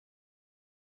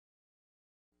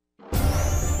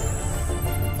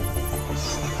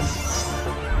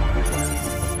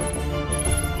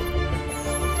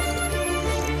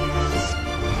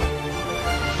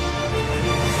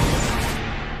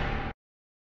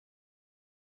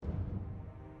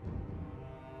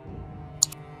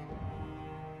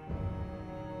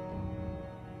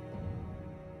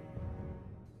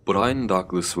Brian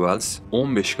Douglas Wells,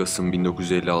 15 Kasım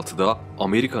 1956'da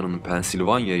Amerika'nın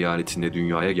Pensilvanya Eyaleti'nde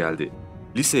dünyaya geldi.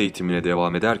 Lise eğitimine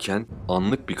devam ederken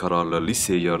anlık bir kararla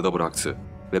liseyi yarıda bıraktı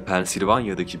ve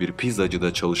Pensilvanya'daki bir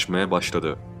pizzacıda çalışmaya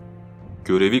başladı.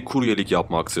 Görevi kuryelik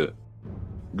yapmaktı.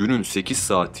 Günün 8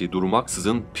 saati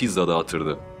durmaksızın pizza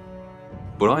dağıtırdı.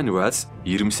 Brian Wells,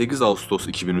 28 Ağustos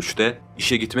 2003'te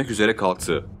işe gitmek üzere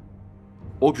kalktı.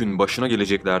 O gün başına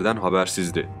geleceklerden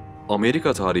habersizdi.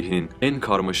 Amerika tarihinin en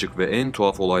karmaşık ve en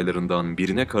tuhaf olaylarından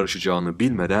birine karışacağını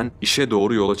bilmeden işe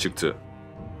doğru yola çıktı.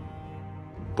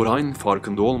 Brian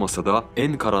farkında olmasa da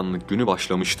en karanlık günü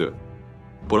başlamıştı.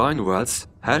 Brian Wells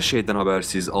her şeyden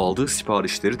habersiz aldığı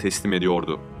siparişleri teslim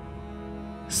ediyordu.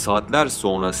 Saatler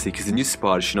sonra 8.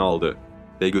 siparişini aldı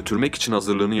ve götürmek için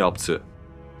hazırlığını yaptı.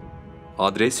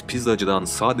 Adres pizzacıdan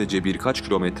sadece birkaç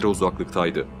kilometre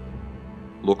uzaklıktaydı.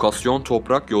 Lokasyon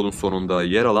toprak yolun sonunda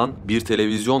yer alan bir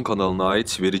televizyon kanalına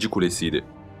ait verici kulesiydi.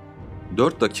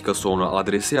 4 dakika sonra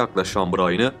adrese yaklaşan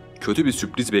Brian'ı kötü bir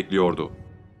sürpriz bekliyordu.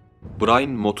 Brian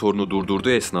motorunu durdurduğu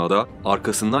esnada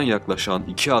arkasından yaklaşan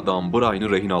 2 adam Brian'ı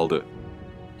rehin aldı.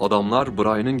 Adamlar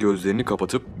Brian'ın gözlerini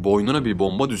kapatıp boynuna bir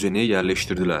bomba düzeneği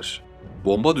yerleştirdiler.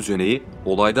 Bomba düzeneği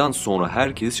olaydan sonra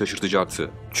herkesi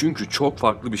şaşırtacaktı. Çünkü çok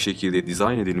farklı bir şekilde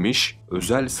dizayn edilmiş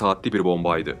özel saatli bir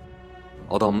bombaydı.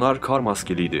 Adamlar kar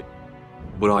maskeliydi.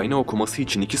 Brian'a okuması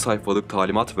için 2 sayfalık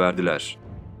talimat verdiler.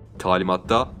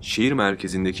 Talimatta şehir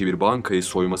merkezindeki bir bankayı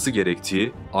soyması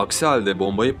gerektiği, aksi halde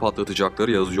bombayı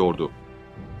patlatacakları yazıyordu.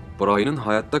 Brian'ın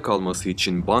hayatta kalması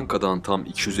için bankadan tam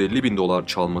 $250.000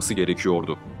 çalması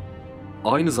gerekiyordu.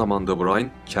 Aynı zamanda Brian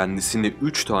kendisini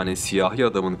 3 tane siyahi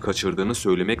adamın kaçırdığını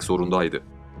söylemek zorundaydı.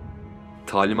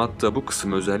 Talimatta bu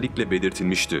kısım özellikle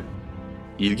belirtilmişti.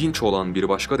 İlginç olan bir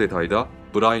başka detay da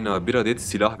Brian'a bir adet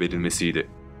silah verilmesiydi.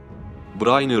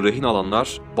 Brian'ı rehin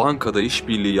alanlar bankada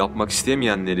işbirliği yapmak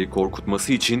istemeyenleri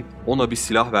korkutması için ona bir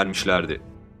silah vermişlerdi.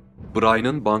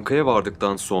 Brian'ın bankaya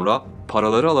vardıktan sonra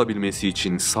paraları alabilmesi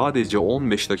için sadece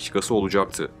 15 dakikası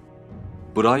olacaktı.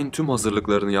 Brian tüm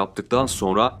hazırlıklarını yaptıktan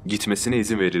sonra gitmesine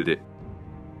izin verildi.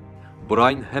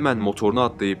 Brian hemen motoruna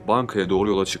atlayıp bankaya doğru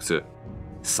yola çıktı.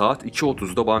 Saat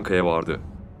 2:30'da bankaya vardı.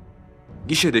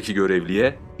 Gişedeki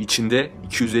görevliye içinde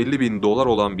 $250.000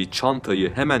 olan bir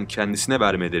çantayı hemen kendisine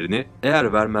vermelerini,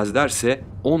 eğer vermezlerse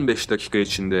 15 dakika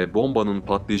içinde bombanın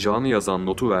patlayacağını yazan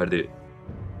notu verdi.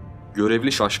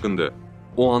 Görevli şaşkındı.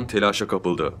 O an telaşa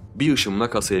kapıldı. Bir ışımla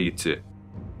kasaya gitti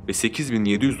ve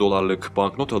 $8.700'lık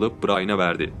banknot alıp Brian'a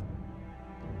verdi.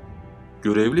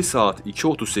 Görevli saat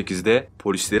 2:38'de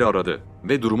polisleri aradı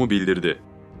ve durumu bildirdi.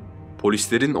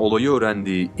 Polislerin olayı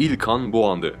öğrendiği ilk an bu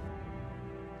andı.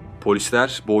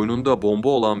 Polisler boynunda bomba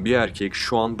olan bir erkek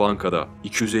şu an bankada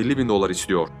 $250.000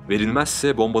 istiyor.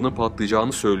 Verilmezse bombanın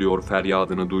patlayacağını söylüyor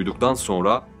feryadını duyduktan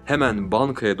sonra hemen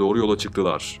bankaya doğru yola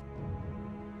çıktılar.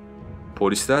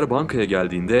 Polisler bankaya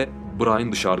geldiğinde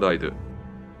Brian dışarıdaydı.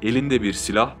 Elinde bir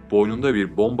silah, boynunda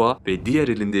bir bomba ve diğer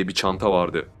elinde bir çanta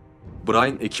vardı.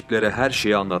 Brian ekiplere her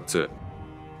şeyi anlattı.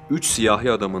 3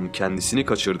 siyahi adamın kendisini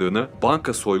kaçırdığını,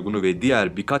 banka soygunu ve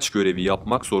diğer birkaç görevi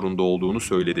yapmak zorunda olduğunu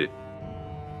söyledi.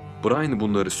 Brian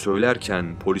bunları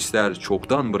söylerken polisler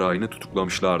çoktan Brian'ı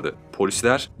tutuklamışlardı.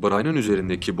 Polisler Brian'ın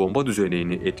üzerindeki bomba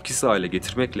düzeneğini etkisiz hale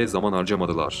getirmekle zaman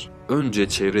harcamadılar. Önce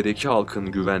çevredeki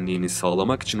halkın güvenliğini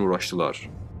sağlamak için uğraştılar.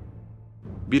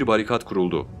 Bir barikat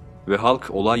kuruldu ve halk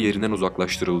olay yerinden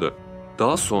uzaklaştırıldı.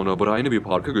 Daha sonra Brian'ı bir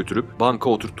parka götürüp banka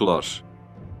oturttular.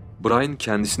 Brian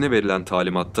kendisine verilen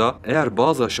talimatta eğer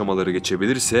bazı aşamaları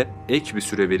geçebilirse ek bir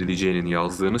süre verileceğinin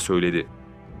yazdığını söyledi.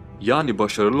 Yani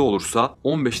başarılı olursa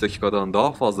 15 dakikadan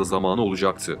daha fazla zamanı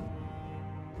olacaktı.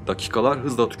 Dakikalar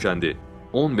hızla tükendi.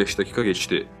 15 dakika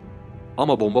geçti.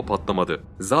 Ama bomba patlamadı.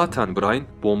 Zaten Brian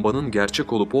bombanın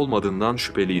gerçek olup olmadığından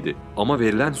şüpheliydi. Ama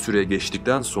verilen süre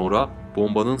geçtikten sonra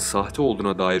bombanın sahte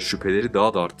olduğuna dair şüpheleri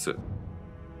daha da arttı.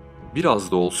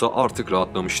 Biraz da olsa artık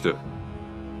rahatlamıştı.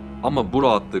 Ama bu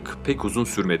rahatlık pek uzun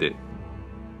sürmedi.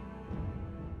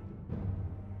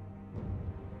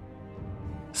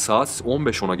 Saat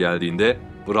 15:10'a geldiğinde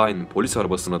Brian polis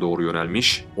arabasına doğru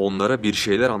yönelmiş, onlara bir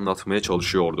şeyler anlatmaya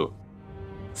çalışıyordu.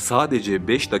 Sadece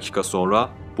 5 dakika sonra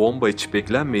bomba hiç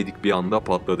beklenmedik bir anda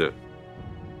patladı.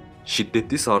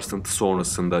 Şiddetli sarsıntı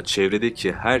sonrasında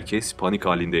çevredeki herkes panik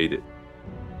halindeydi.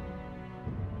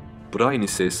 Brian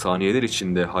ise saniyeler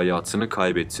içinde hayatını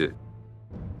kaybetti.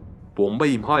 Bomba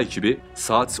imha ekibi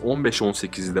saat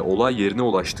 15:18'de olay yerine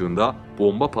ulaştığında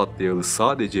bomba patlayalı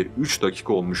sadece 3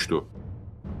 dakika olmuştu.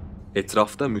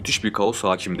 Etrafta müthiş bir kaos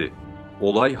hakimdi.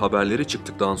 Olay haberleri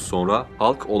çıktıktan sonra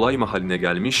halk olay mahalline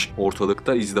gelmiş,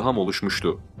 ortalıkta izdiham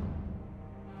oluşmuştu.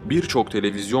 Birçok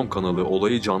televizyon kanalı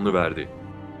olayı canlı verdi.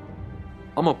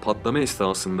 Ama patlama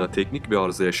esnasında teknik bir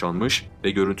arıza yaşanmış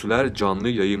ve görüntüler canlı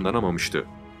yayınlanamamıştı.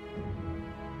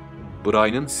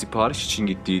 Brian'ın sipariş için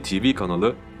gittiği TV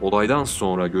kanalı olaydan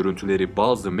sonra görüntüleri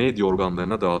bazı medya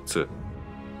organlarına dağıttı.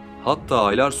 Hatta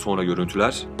aylar sonra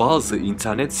görüntüler bazı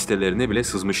internet sitelerine bile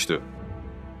sızmıştı.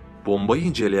 Bombayı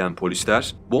inceleyen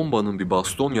polisler bombanın bir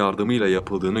baston yardımıyla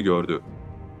yapıldığını gördü.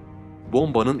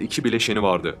 Bombanın 2 bileşeni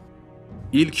vardı.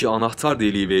 İlki anahtar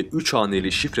deliği ve 3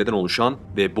 haneli şifreden oluşan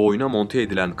ve boyuna monte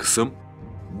edilen kısım,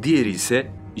 diğeri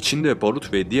ise içinde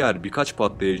barut ve diğer birkaç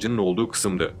patlayıcının olduğu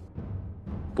kısımdı.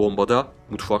 Bombada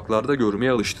mutfaklarda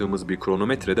görmeye alıştığımız bir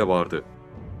kronometre de vardı.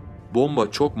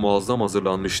 Bomba çok muazzam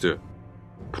hazırlanmıştı.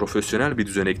 Profesyonel bir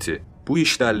düzenekti. Bu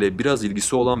işlerle biraz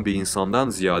ilgisi olan bir insandan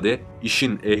ziyade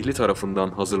işin ehli tarafından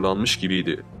hazırlanmış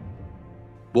gibiydi.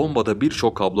 Bombada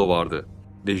birçok kablo vardı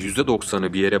ve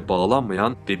 %90'ı bir yere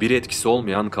bağlanmayan ve bir etkisi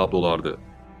olmayan kablolardı.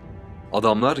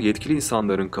 Adamlar yetkili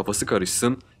insanların kafası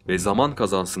karışsın ve zaman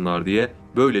kazansınlar diye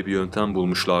böyle bir yöntem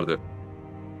bulmuşlardı.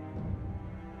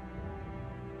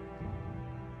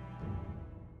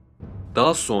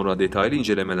 Daha sonra detaylı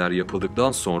incelemeler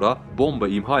yapıldıktan sonra bomba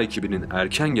imha ekibinin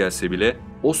erken gelse bile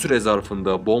o süre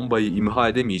zarfında bombayı imha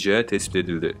edemeyeceği tespit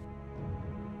edildi.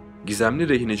 Gizemli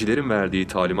rehinecilerin verdiği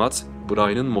talimat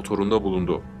Brian'ın motorunda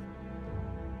bulundu.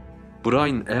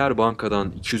 Brian eğer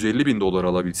bankadan $250.000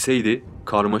 alabilseydi,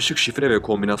 karmaşık şifre ve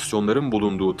kombinasyonların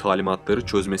bulunduğu talimatları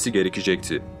çözmesi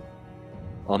gerekecekti.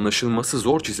 Anlaşılması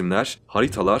zor çizimler,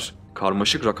 haritalar,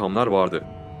 karmaşık rakamlar vardı.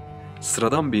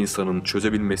 Sıradan bir insanın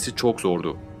çözebilmesi çok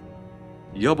zordu.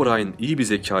 Ya Brian iyi bir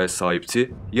zekaya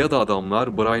sahipti ya da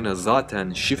adamlar Brian'a zaten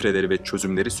şifreleri ve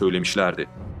çözümleri söylemişlerdi.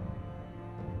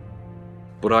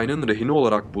 Brian'ın rehine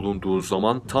olarak bulunduğu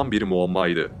zaman tam bir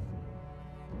muammaydı.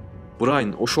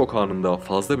 Brian o şok anında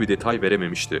fazla bir detay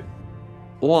verememişti.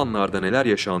 O anlarda neler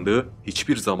yaşandığı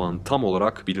hiçbir zaman tam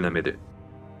olarak bilinemedi.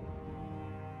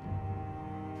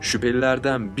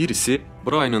 Şüphelilerden birisi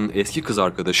Brian'ın eski kız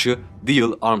arkadaşı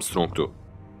Dale Armstrong'tu.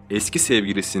 Eski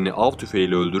sevgilisini av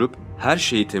tüfeğiyle öldürüp her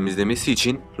şeyi temizlemesi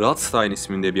için Rothstein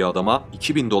isminde bir adama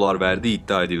 $2.000 verdiği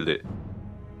iddia edildi.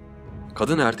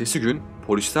 Kadın ertesi gün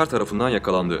polisler tarafından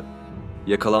yakalandı.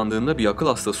 Yakalandığında bir akıl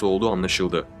hastası olduğu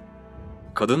anlaşıldı.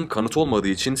 Kadın kanıt olmadığı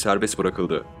için serbest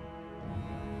bırakıldı.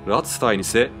 Rothstein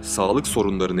ise sağlık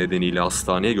sorunları nedeniyle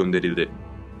hastaneye gönderildi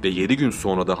ve 7 gün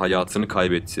sonra da hayatını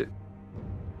kaybetti.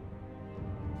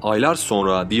 Aylar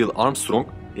sonra Dale Armstrong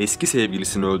eski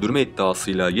sevgilisini öldürme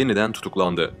iddiasıyla yeniden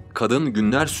tutuklandı. Kadın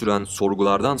günler süren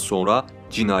sorgulardan sonra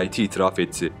cinayeti itiraf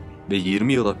etti ve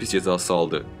 20 yıl hapis cezası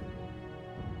aldı.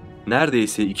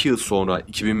 Neredeyse 2 yıl sonra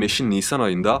 2005'in Nisan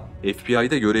ayında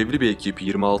FBI'de görevli bir ekip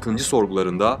 26.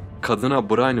 sorgularında kadına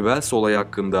Brian Wells olayı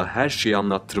hakkında her şeyi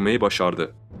anlattırmayı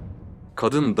başardı.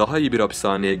 Kadın daha iyi bir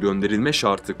hapishaneye gönderilme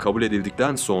şartı kabul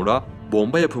edildikten sonra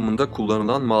bomba yapımında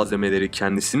kullanılan malzemeleri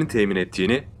kendisinin temin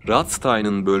ettiğini,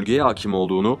 Rothstein'ın bölgeye hakim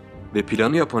olduğunu ve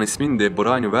planı yapan ismin de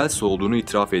Brian Wells olduğunu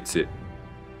itiraf etti.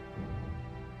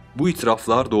 Bu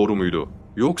itiraflar doğru muydu?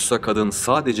 Yoksa kadın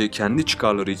sadece kendi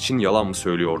çıkarları için yalan mı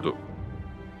söylüyordu?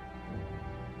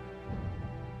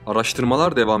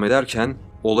 Araştırmalar devam ederken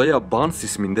olaya Barnes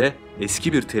isminde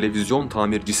eski bir televizyon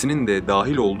tamircisinin de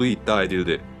dahil olduğu iddia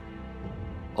edildi.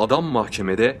 Adam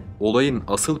mahkemede olayın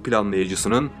asıl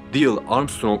planlayıcısının Dale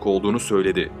Armstrong olduğunu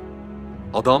söyledi.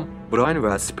 Adam Brian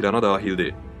Wells plana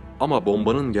dahildi ama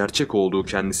bombanın gerçek olduğu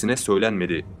kendisine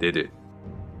söylenmedi dedi.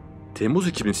 Temmuz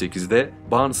 2008'de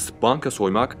Barnes banka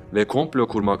soymak ve komplo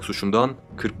kurmak suçundan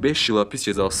 45 yıl hapis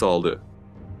cezası aldı.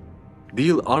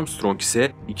 Dale Armstrong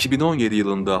ise 2017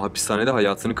 yılında hapishanede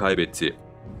hayatını kaybetti.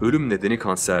 Ölüm nedeni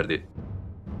kanserdi.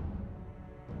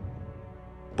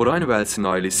 Brian Wells'in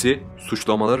ailesi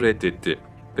suçlamaları reddetti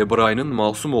ve Brian'ın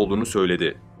masum olduğunu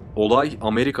söyledi. Olay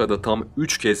Amerika'da tam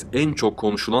 3 kez en çok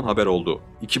konuşulan haber oldu.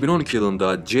 2012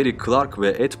 yılında Jerry Clark ve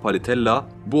Ed Palitella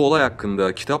bu olay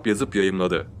hakkında kitap yazıp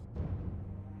yayımladı.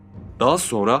 Daha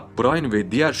sonra Brian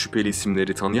ve diğer şüpheli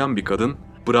isimleri tanıyan bir kadın,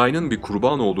 Brian'ın bir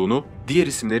kurban olduğunu, diğer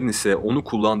isimlerin ise onu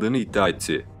kullandığını iddia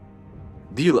etti.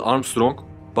 Dale Armstrong,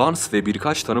 Barnes ve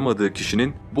birkaç tanımadığı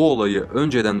kişinin bu olayı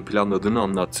önceden planladığını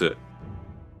anlattı.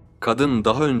 Kadın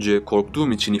daha önce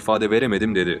korktuğum için ifade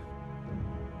veremedim dedi.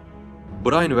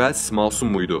 Brian Wells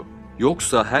masum muydu?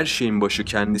 Yoksa her şeyin başı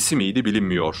kendisi miydi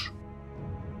bilinmiyor.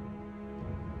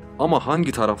 Ama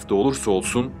hangi tarafta olursa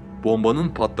olsun bombanın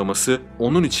patlaması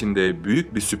onun için de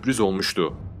büyük bir sürpriz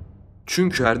olmuştu.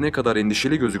 Çünkü her ne kadar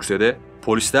endişeli gözükse de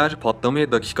polisler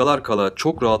patlamaya dakikalar kala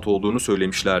çok rahat olduğunu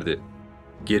söylemişlerdi.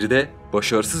 Geride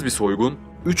başarısız bir soygun,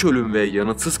 3 ölüm ve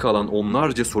yanıtsız kalan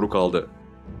onlarca soru kaldı.